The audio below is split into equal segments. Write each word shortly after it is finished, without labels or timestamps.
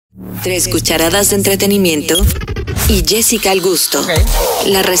3 cucharadas de entretenimiento y Jessica al gusto. Okay.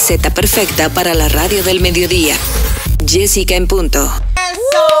 La receta perfecta para la radio del mediodía. Jessica en punto.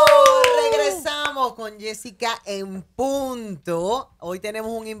 ¡Eso! Regresamos con Jessica en punto. Hoy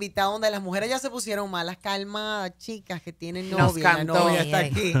tenemos un invitado donde las mujeres ya se pusieron malas, calmadas, chicas que tienen novia. La novia está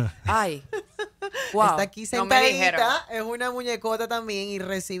aquí. Ay. Wow. Está aquí sentadita, es una muñecota también y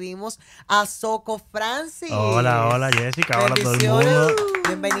recibimos a Soco Francis. Hola Jessica, hola a todo el mundo.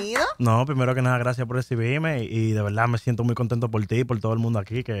 Bienvenido. No, primero que nada, gracias por recibirme y de verdad me siento muy contento por ti y por todo el mundo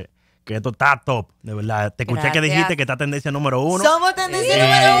aquí, que esto está top, de verdad. Te escuché que dijiste que está tendencia número 1. Somos tendencia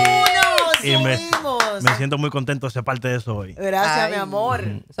número 1. Y me siento muy contento de ser parte de eso hoy. Gracias, mi amor.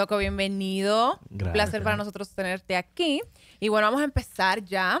 Soco, bienvenido. Gracias. Un placer para nosotros tenerte aquí. Y bueno, vamos a empezar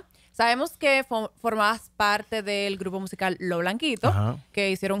ya. Sabemos que formabas parte del grupo musical Lo Blanquito, Ajá.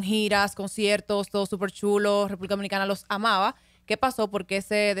 que hicieron giras, conciertos, todo súper chulo. República Dominicana los amaba. ¿Qué pasó? ¿Por qué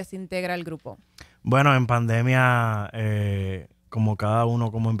se desintegra el grupo? Bueno, en pandemia, como cada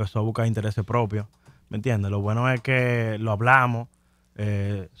uno como empezó a buscar intereses propios, ¿me entiendes? Lo bueno es que lo hablamos,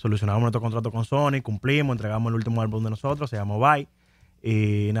 solucionamos nuestro contrato con Sony, cumplimos, entregamos el último álbum de nosotros, se llamó Bye.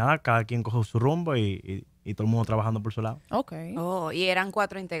 Y nada, cada quien cogió su rumbo y todo el mundo trabajando por su lado. Ok. Oh, y eran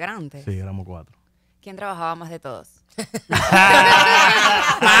 4 integrantes. Sí, éramos 4. ¿Quién trabajaba más de todos?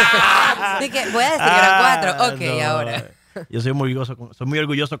 Así que voy a decir que eran 4. Ok, No, ahora. Yo soy muy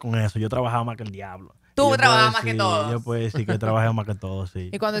orgulloso con eso. Yo trabajaba más que el diablo. Tú Yo trabajabas puedo más que decir- todos. Yo puedo decir que trabajé más que todos, sí.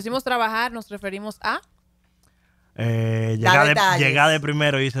 Y cuando decimos trabajar, nos referimos a... Llegar de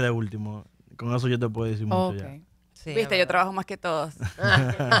primero y hice de último. Con eso yo te puedo decir mucho ya. Sí, viste, yo trabajo más que todos. Es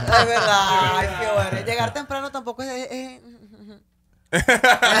verdad. Ay, qué bueno. Llegar temprano tampoco es...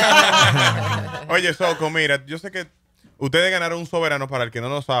 Oye, Soco, mira, yo sé que ustedes ganaron un soberano para el que no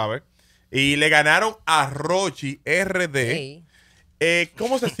lo sabe y le ganaron a Rochi RD. Hey.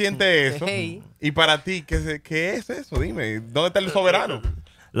 ¿Cómo se siente eso? Hey. Y para ti, ¿qué es eso? Dime, ¿dónde está el soberano?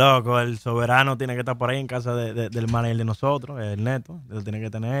 Loco, el soberano tiene que estar por ahí en casa del manager de nosotros, el Neto, lo tiene que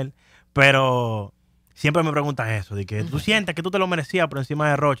tener él. Pero siempre me preguntan eso, de que tú sientes que tú te lo merecías por encima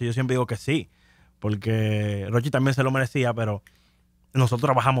de Rochi. Yo siempre digo que sí, porque Rochi también se lo merecía, pero nosotros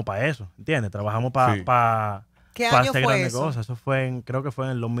trabajamos para eso, ¿entiendes? Trabajamos para ¿Qué hacer año fue grandes eso? cosas. Eso fue, creo que fue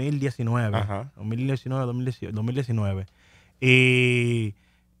en el 2019. Ajá. 2019. Y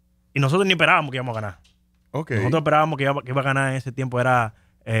nosotros ni esperábamos que íbamos a ganar. Ok. Nosotros esperábamos que iba a ganar en ese tiempo, era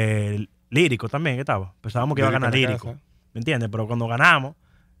Lírico también, que estaba. Pensábamos que iba a ganar Lírico en la Lírico. casa. ¿Me entiendes? Pero cuando ganamos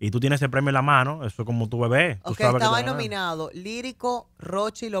y tú tienes ese premio en la mano, eso es como tu bebé. Tú Ok, sabes que te estaban ganaron. nominados Lírico,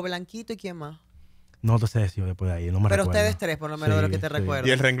 Rochi, Lo Blanquito y ¿quién más? No te sé decir después de ahí, no me Pero recuerdo. ustedes 3, por lo menos, de lo que te recuerdo.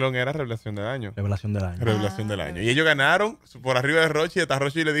 Y el renglón era Revelación del Año. Revelación del año. Revelación del Año. Y ellos ganaron por arriba de Rochi. Hasta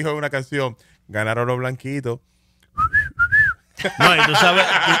Rochi le dijo en una canción, ganaron los blanquitos. No, y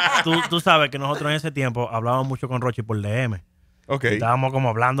tú sabes que nosotros en ese tiempo hablábamos mucho con Rochi por DM. Ok. Y estábamos como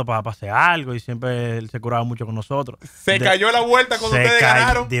hablando para hacer algo y siempre él se curaba mucho con nosotros. Se cayó la vuelta cuando ustedes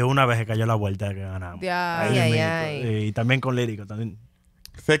ganaron. De una vez se cayó la vuelta que ganamos. Ay, Ahí ay, mismito. Y también con Lírico. También.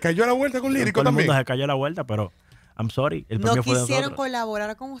 Se cayó la vuelta con Lírico Todo el también. mundo se cayó la vuelta, pero I'm sorry. El ¿No premio fue de quisieron nosotros.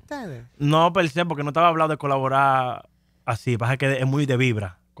 colaborar con ustedes? No, per se, porque no estaba hablando de colaborar así. Pasa que es muy de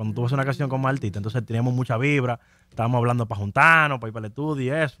vibra. Cuando tú ves una canción como artista, entonces teníamos mucha vibra. Estábamos hablando para juntarnos, para ir para el estudio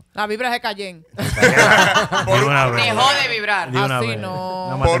y eso. La vibra de Cayén. De una vez. Dejó de vibrar. De una Así vez. no.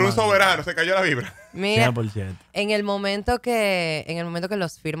 Una Por un matemática. soberano, se cayó la vibra. Mira, 100%. en el momento que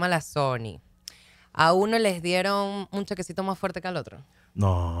los firma la Sony, ¿a uno les dieron un chequecito más fuerte que al otro?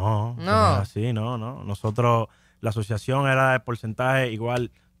 No, No. no es así, no. Nosotros, la asociación era de porcentaje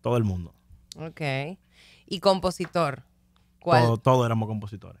igual todo el mundo. Ok. ¿Y compositor? ¿Cuál? Todos éramos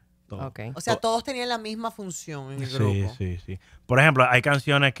compositores. Todos. Ok. O sea, todos tenían la misma función en el Sí, grupo. sí. Por ejemplo, hay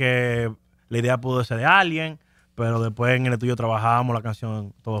canciones que la idea pudo ser de alguien, pero después en el estudio trabajábamos la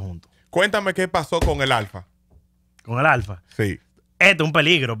canción todos juntos. Cuéntame qué pasó con el Alfa. Con el Alfa. Sí. Esto es un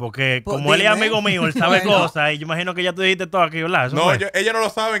peligro, porque Pues como él es dime. amigo mío, él sabe Bueno. cosas, y yo imagino que ya tú dijiste todo aquí, ¿verdad? Eso No, fue. ellos no lo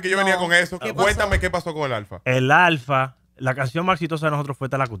saben que yo No. venía con eso. ¿Qué pasó? Cuéntame qué pasó con el Alfa. El Alfa, la canción más exitosa de nosotros fue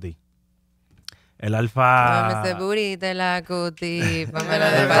Talacutí. El Alfa... Dame ese booty de la cuti, pámela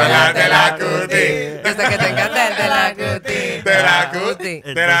De de la- de la cuti. cuti. Yo sé que te encanta el de la cuti.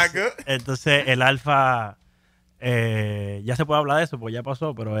 De la cuti. Entonces, el Alfa, ya se puede hablar de eso, porque ya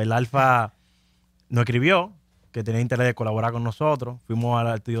pasó, pero el Alfa nos escribió que tenía interés de colaborar con nosotros. Fuimos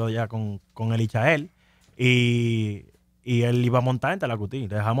al estudio ya con el Ichael y él iba a montar en Talacutí.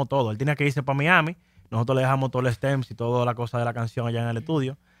 Le dejamos todo. Él tenía que irse para Miami. Nosotros le dejamos todo el stems y toda la cosa de la canción allá en el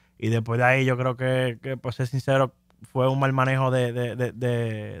estudio. Y después de ahí yo creo que por ser sincero, fue un mal manejo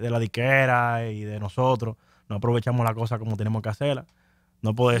de la disquera y de nosotros. No aprovechamos la cosa como tenemos que hacerla.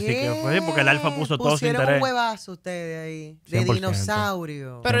 No puedo decir que fue así, porque el alfa puso todo su Pusieron interés. un huevazo ustedes ahí. De 100%.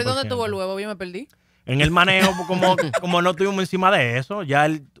 dinosaurio. Pero ¿y dónde 100%. tuvo el huevo? Yo me perdí. En el manejo, como no estuvimos encima de eso, ya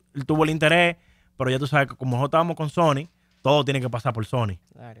él tuvo el interés, pero ya tú sabes que como nosotros estábamos con Sony, todo tiene que pasar por Sony.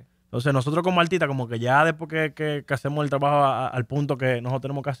 Claro. Entonces nosotros como artistas, como que ya después que hacemos el trabajo al punto que nosotros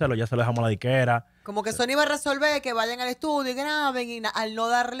tenemos que hacerlo, ya se lo dejamos a la disquera. Como que Sony va a resolver que vayan al estudio y graben y al no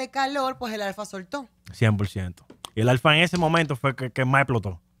darle calor, pues el alfa soltó. 100%. Y el alfa en ese momento fue que más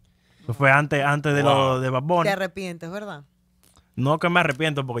explotó. Eso fue antes de lo de Bad Bunny. Te arrepientes, ¿verdad? No que me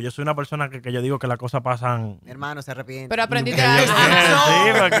arrepiento, porque yo soy una persona que yo digo que las cosas pasan. Mi hermano se arrepiente. Pero aprendiste Sí,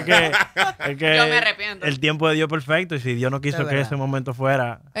 algo. porque es que Yo me arrepiento. el tiempo de Dios es perfecto, y si Dios no quiso Es que verdad. ese momento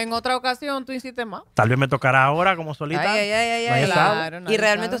fuera, En otra ocasión tú hiciste más. tal vez me tocará ahora como solita. Ay. Nadie sabe. Claro, Y nadie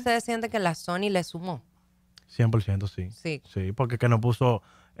realmente sabe. ustedes sienten que la Sony le sumó. 100% sí. Sí. Sí, porque que nos puso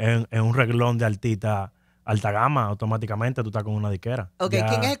en un reglón de artista alta gama, automáticamente tú estás con una disquera. Ok, Ya.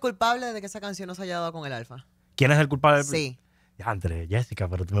 ¿quién es el culpable de que esa canción no se haya dado con el alfa? ¿Quién es el culpable? Sí. Ya, André, Jessica,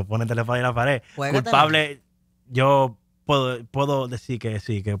 pero tú me pones el teléfono en la pared. Juégatela. Culpable, yo puedo decir que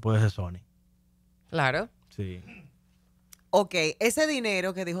sí, que puede ser Sony. Claro. Sí. Ok, ese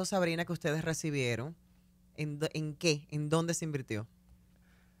dinero que dijo Sabrina que ustedes recibieron, ¿en qué? ¿En dónde se invirtió?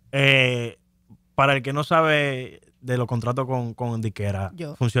 Para el que no sabe de los contratos con disquera,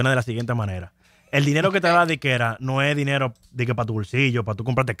 Yo. funciona de la siguiente manera. El dinero que te da la disquera no es dinero de que para tu bolsillo, para tú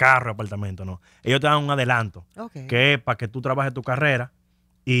comprarte carro, apartamento, no. Ellos te dan un adelanto, Ok. que es para que tú trabajes tu carrera.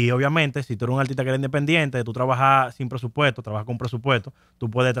 Y obviamente, si tú eres un artista que eres independiente, tú trabajas sin presupuesto, trabajas con presupuesto, tú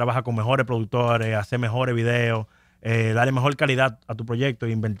puedes trabajar con mejores productores, hacer mejores videos, darle mejor calidad a tu proyecto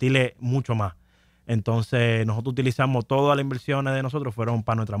e invertirle mucho más. Entonces, nosotros utilizamos todas las inversiones de nosotros, fueron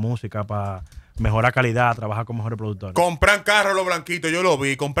para nuestra música, para mejorar calidad, trabajar con mejores productores. Compran carros los blanquitos, yo lo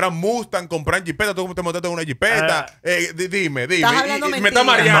vi. Compran Mustang, compran jipeta. Tú te montaste en una jipeta. Dime. Estás hablando me mentira. está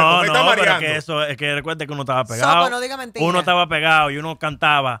mareando, me está pero mareando. que eso es que recuerde que uno estaba pegado. Soco, no diga mentira. Uno estaba pegado y uno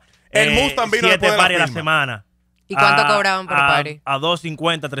cantaba. El Mustang vino 7 después de la paris a la firma. semana. ¿Y cuánto cobraban por party? A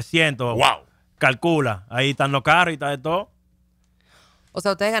 250, 300. Wow. Calcula. Ahí están los carros y está de todo. O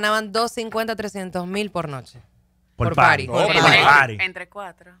sea, ustedes ganaban 250, 300,000 por noche. Por party. party. No, Por pero- party. Entre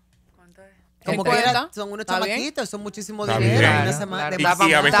 4. ¿Cuánto es? Como 50, que son unos ¿está bien? chamaquitos, son muchísimo Está dinero. bien. Una Claro, semana claro. de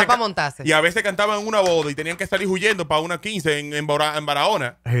Y a veces para montarse. Y a veces cantaban en una boda y tenían que salir huyendo para una 15 en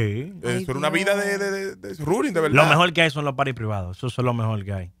Barahona. Sí. Ay, Eso era una vida de ruling, de verdad. Lo mejor que hay son los parties privados. Eso es lo mejor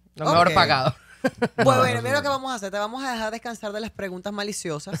que hay. Lo mejor Ok. pagado. Bueno, mira lo que vamos a hacer. Te vamos a dejar descansar de las preguntas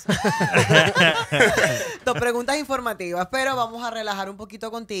maliciosas. Tus preguntas informativas, pero vamos a relajar un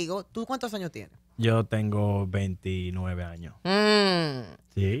poquito contigo. ¿Tú cuántos años tienes? Yo tengo 29 años.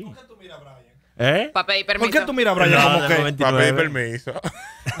 Sí. ¿Por qué tú miras a Bryan? Para pedir ¿Por permiso. qué tú miras a Bryan como que? Para pedir permiso.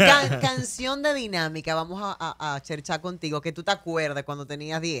 Canción de dinámica. Vamos a cherchar contigo. Que tú te acuerdes cuando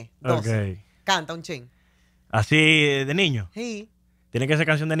tenías 10, 12. Ok. Canta un ching. Así de niño. Sí. Tiene que ser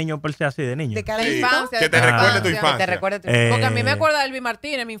canción de niño per se, así de niño. De La carajito. infancia. Que te de recuerde tu Que infancia. te recuerde tu Porque a mí me Eh, acuerda de Elvi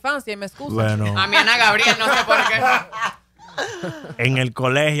Martínez, mi infancia, y me excusa. Bueno, A mi Ana Gabriel, no sé por qué. en el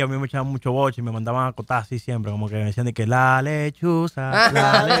colegio a mí me echaban mucho boche y me mandaban a acotar así siempre, como que me decían de que la lechuza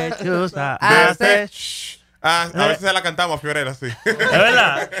hace... A veces se la cantamos a Fiorella, sí. ¿Es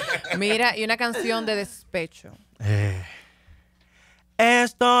verdad? Mira, y una canción de despecho.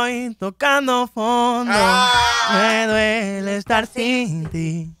 Estoy tocando fondo, me duele estar sin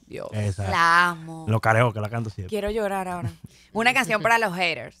ti. Dios. Esa. La amo. Lo careo, que la canto siempre. Quiero llorar ahora. Una canción para los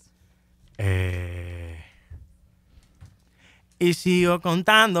haters. Y sigo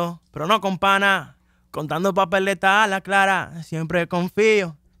contando, pero no con pana, contando papeletas a la clara. Siempre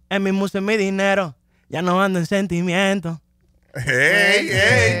confío en mi música y mi dinero, ya no ando en sentimientos.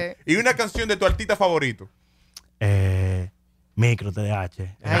 ¡Ey! Y una canción de tu artista favorito. Micro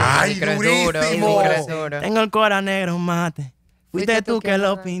TDH. Ay, micro es durísimo. duro, micro es duro. Tengo el cora negro mate. Fuiste tú que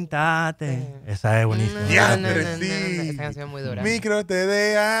lo pintaste. Esa es buenísima. Diantre, sí. Esa canción es muy dura. Micro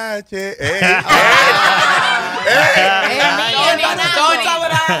TDH.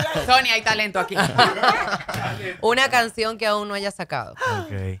 Sony, hay talento aquí. Una canción que aún no haya sacado.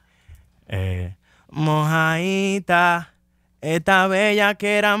 Ok. Mojadita, esta bella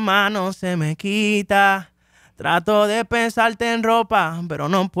que era mano se me quita. Trato de pensarte en ropa, pero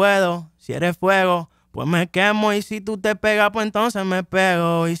no puedo. Si eres fuego, pues me quemo. Y si tú te pegas, pues entonces me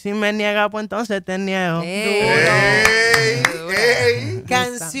pego. Y si me niegas, pues entonces te niego. ¡Ey! Dura. ¡Ey!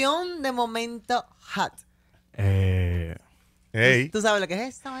 Canción de momento hot. ¡Ey! ¿Tú sabes lo que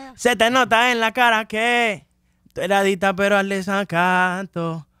es esto? Vaya? Se te nota en la cara que tú eres adicta, pero al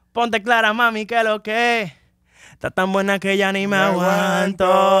desacato. Ponte clara, mami, que lo que está tan buena que ya ni me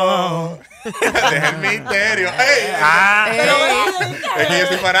aguanto. Deja el misterio. ¡Ey! Es que yo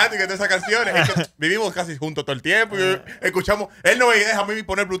soy fanático de esas canciones. Es que vivimos casi juntos todo el tiempo. Y escuchamos. Él no me deja a mí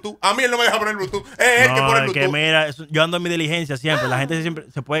poner Bluetooth. A mí él no me deja poner Bluetooth. Es él que pone Bluetooth. Que mira, yo ando en mi diligencia siempre. La gente siempre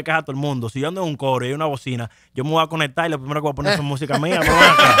se puede quejar a todo el mundo. Si yo ando en un coro y hay una bocina, yo me voy a conectar y lo primero que voy a poner es música mía.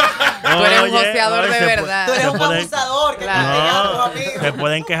 Tú eres un joseador de verdad. Tú eres un abusador que se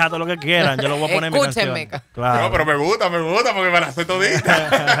pueden quejar todo lo que quieran. Yo lo voy a poner en mi canción. Escúchenme. Claro. No, pero me gusta porque me la sé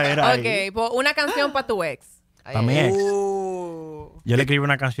todita. Ok, pues una canción para tu ex. Para mi ex. Yo le escribí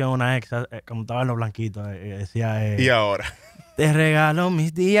una canción a una ex, como estaba en los Blanquitos. Decía... ¿Y ahora? Te regalo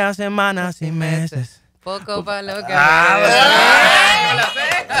mis días, semanas y meses. Poco para lo que...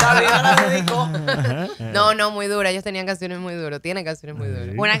 No, muy dura. Ellos tenían canciones muy duras. Tienen canciones muy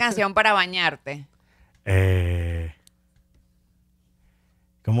duras. Una canción para bañarte.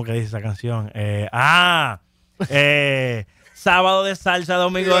 ¿Cómo que dice esa canción? Sábado de salsa,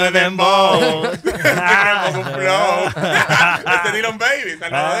 domingo de dembow. Como un flow. Este Dylan Baby.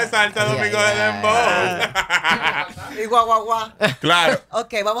 Sábado de salsa, domingo de dembow. Y guau. Claro.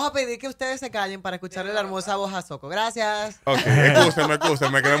 Ok, vamos a pedir que ustedes se callen para escucharle la hermosa voz a Soco. Gracias. Ok,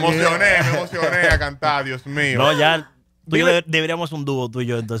 excúsenme, que me emocioné a cantar, Dios mío. No, ya... Tú y yo deberíamos un dúo tú y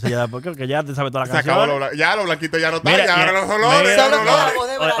yo, entonces ya, porque ya te sabes toda la canción. Ya los Blanquitos ya no están, Mira, ya ahora los olores.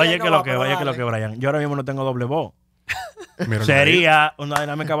 Oye, que lo que, Bryan, yo ahora mismo no tengo doble voz. Sería una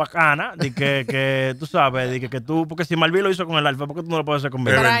dinámica bacana de que tú sabes, de que tú, porque si Malví lo hizo con el alfa, ¿por qué tú no lo puedes hacer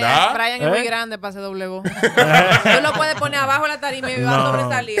conmigo? Bryan es muy grande para hacer doble voz. Tú lo puedes poner abajo la tarima y va a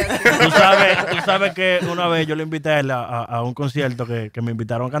sobresalir. Tú sabes que una vez yo le invité a él a un concierto que me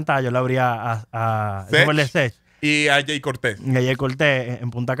invitaron a cantar, yo le abría a Sech. Y a Jay Cortés. Y a Jay Cortés en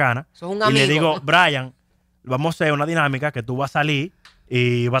Punta Cana. Y le digo, Bryan, vamos a hacer una dinámica que tú vas a salir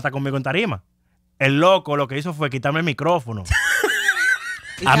y vas a estar conmigo en tarima. El loco lo que hizo fue quitarme el micrófono.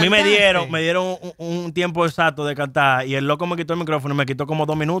 A mí me dieron un tiempo exacto de cantar y el loco me quitó el micrófono y me quitó como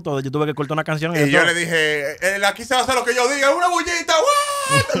 2 minutos. Yo tuve que cortar una canción. Y yo le dije, aquí se va a hacer lo que yo diga, una bullita.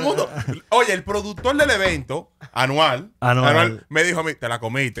 Todo el mundo. Oye, el productor del evento anual me dijo a mí, te la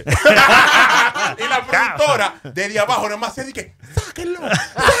comiste. Y la productora desde abajo nomás se dice, sáquenlo.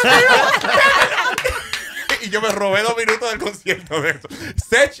 Y yo me robé 2 minutos del concierto de eso.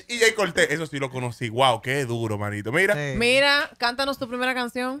 Sech y Jay Cortés, eso sí lo conocí. Wow, qué duro, manito. Mira, cántanos tu primera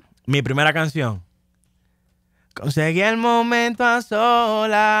canción. Mi primera canción. Conseguí el momento a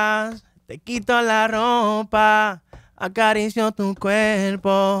solas, te quito la ropa, acaricio tu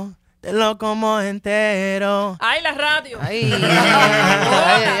cuerpo, te lo como entero. ¡Ay, la radio! Ay.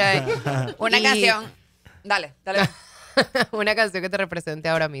 Una canción. Dale. Una canción que te represente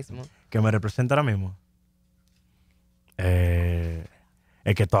ahora mismo. Que me representa ahora mismo.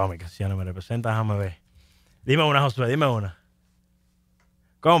 Es que todas mis canciones me representan, déjame ver. Dime una, Josué, dime una.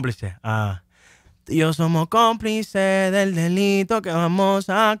 Cómplice. Tú y yo somos cómplices del delito que vamos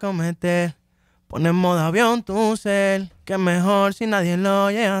a cometer. Pon en modo avión tu cel, que es mejor si nadie lo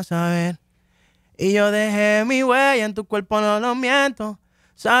llega a saber. Y yo dejé mi huella en tu cuerpo, no lo miento,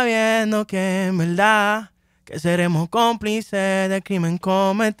 sabiendo que en verdad que seremos cómplices del crimen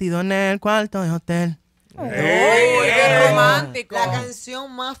cometido en el cuarto de hotel. ¡Uy, qué romántico! La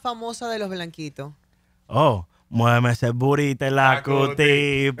canción más famosa de los Blanquitos. Muéveme ese burrito en la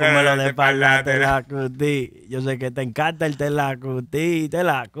cuti, pónmelo de espalda, te la cuti. Yo sé que te encanta el te la cuti, te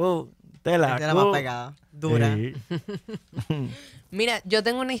la cu. Esta es la más pegada. Dura. Sí. Mira, yo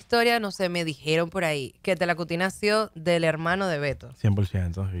tengo una historia, no sé, me dijeron por ahí, que te la cuti nació del hermano de Beto.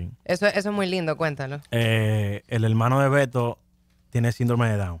 100%, sí. Eso es muy lindo, cuéntalo. El hermano de Beto tiene síndrome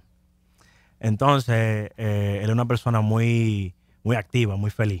de Down. Entonces, él es una persona muy, muy activa, muy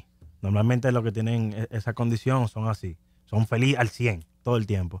feliz. Normalmente los que tienen esa condición son así. Son felices al 100 todo el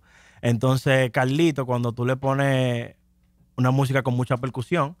tiempo. Entonces, Carlito, cuando tú le pones una música con mucha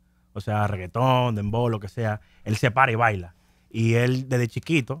percusión, o sea, reggaetón, dembow, lo que sea, él se para y baila. Y él, desde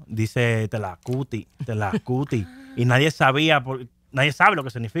chiquito, dice, te la cuti. Y nadie sabe lo que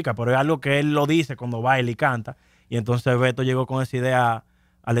significa, pero es algo que él lo dice cuando baila y canta. Y entonces Beto llegó con esa idea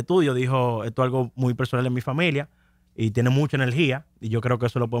al estudio, dijo, esto es algo muy personal en mi familia y tiene mucha energía y yo creo que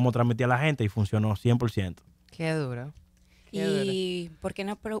eso lo podemos transmitir a la gente y funcionó 100%. Qué duro. ¿Y por qué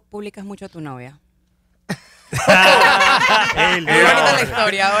no publicas mucho a tu novia? Muy bonita la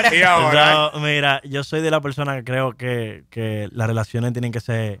historia ahora. Y ahora. No, mira, yo soy de la persona que creo que las relaciones tienen que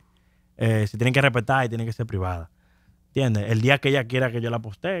ser, se tienen que respetar y tienen que ser privadas. ¿Entiendes? El día que ella quiera que yo la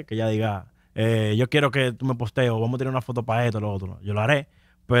postee, que ella diga, yo quiero que tú me postees o vamos a tener una foto para esto o lo otro, yo lo haré.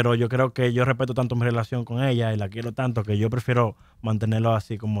 Pero yo creo que yo respeto tanto mi relación con ella y la quiero tanto que yo prefiero mantenerlo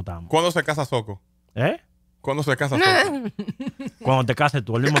así como estamos. ¿Cuándo se casa Soco? ¿Cuándo se casa Soco? Cuando te cases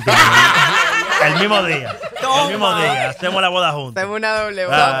tú, el mismo tiempo. El mismo día. El mismo día. Hacemos la boda juntos. Hacemos una doble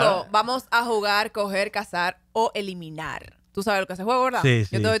boda. Soco, vamos a jugar, coger, cazar o eliminar. Tú sabes lo que hace juego, ¿verdad? Sí,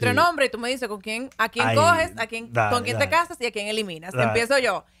 yo te doy 3 nombres y tú me dices a quién coges, con quién te casas y a quién eliminas. Dale. Empiezo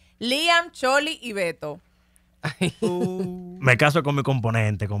yo. Liam, Choli y Beto. Me caso con mi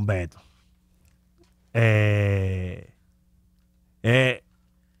componente, con Beto.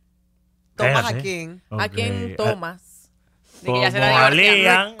 ¿Tomas espérate. a quién? ¿A quién tomas? De que ya se Como la a divorcian.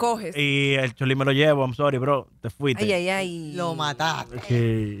 Liam, Coges. y el Choli me lo llevo. I'm sorry, bro. Te fuiste. Ay, ay, ay. Lo mataste.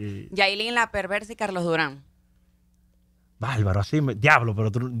 Sí. Yailin la perversa y Carlos Durán. Bárbaro, así. Diablo,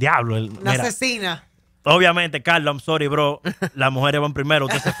 pero tú. Diablo. Una Mira, asesina. obviamente, Carlos, I'm sorry, bro. Las mujeres van primero.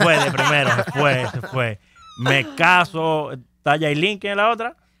 Usted se fue de primero. Se fue. Me caso. ¿Está Yailin? ¿Quién es la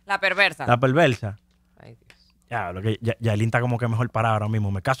otra? La perversa. La perversa. Ay, Dios. Diablo, que Yailin está como que mejor parada ahora mismo.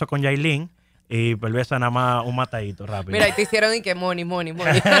 Me caso con Yailin y perversa nada más un matadito rápido. Mira, y te hicieron y que money.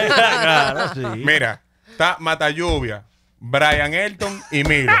 Claro, sí. Mira, está Mata Lluvia, Bryan Elton y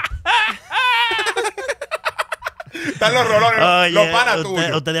Milo. Están los rolones, Oye, los panas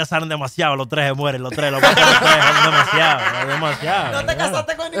tuyos. ustedes ya saben demasiado, los 3 se mueren, los 3 son demasiado. No te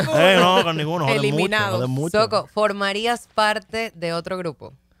casaste con ninguno. No, con ninguno. joden Eliminados. mucho, joden mucho. Soco, ¿formarías parte de otro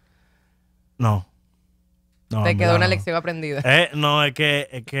grupo? No. Te quedó una no. lección aprendida. No, es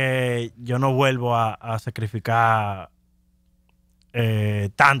que yo no vuelvo a sacrificar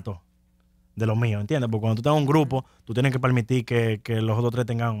tanto de lo mío, ¿entiendes? Porque cuando tú tengas un grupo, tú tienes que permitir que los otros 3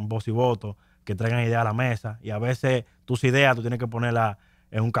 tengan voz y voto, que traigan ideas a la mesa, y a veces tus ideas tú tienes que ponerlas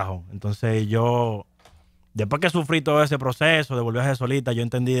en un cajón. Entonces yo, después que sufrí todo ese proceso de volver a ser solita, yo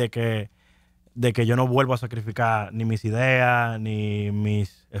entendí de que yo no vuelvo a sacrificar ni mis ideas, ni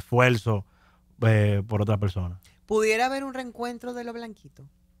mis esfuerzos por otra persona. ¿Pudiera haber un reencuentro de los Blanquitos?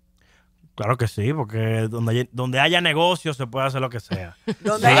 Claro que sí, porque donde haya negocio se puede hacer lo que sea.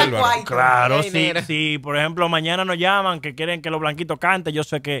 Donde Sí, haya cuarto. Claro, Hey, sí, negro. si por ejemplo mañana nos llaman que quieren que los Blanquitos canten, yo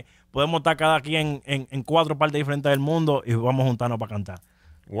sé que podemos estar cada quien en 4 partes diferentes del mundo y vamos a juntarnos para cantar.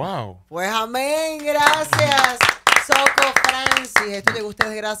 Wow. Pues amén, gracias. Soco Francis. Esto llegó a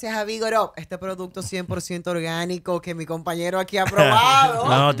ustedes gracias a Vigor Up, este producto 100% orgánico que mi compañero aquí ha probado.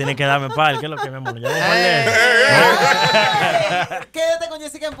 No, tiene que darme par, ¿qué es lo que me mola? Quédate con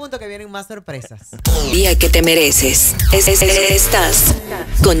Jessica en punto que vienen más sorpresas. Día que te mereces. Estás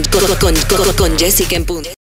con Jessica en punto.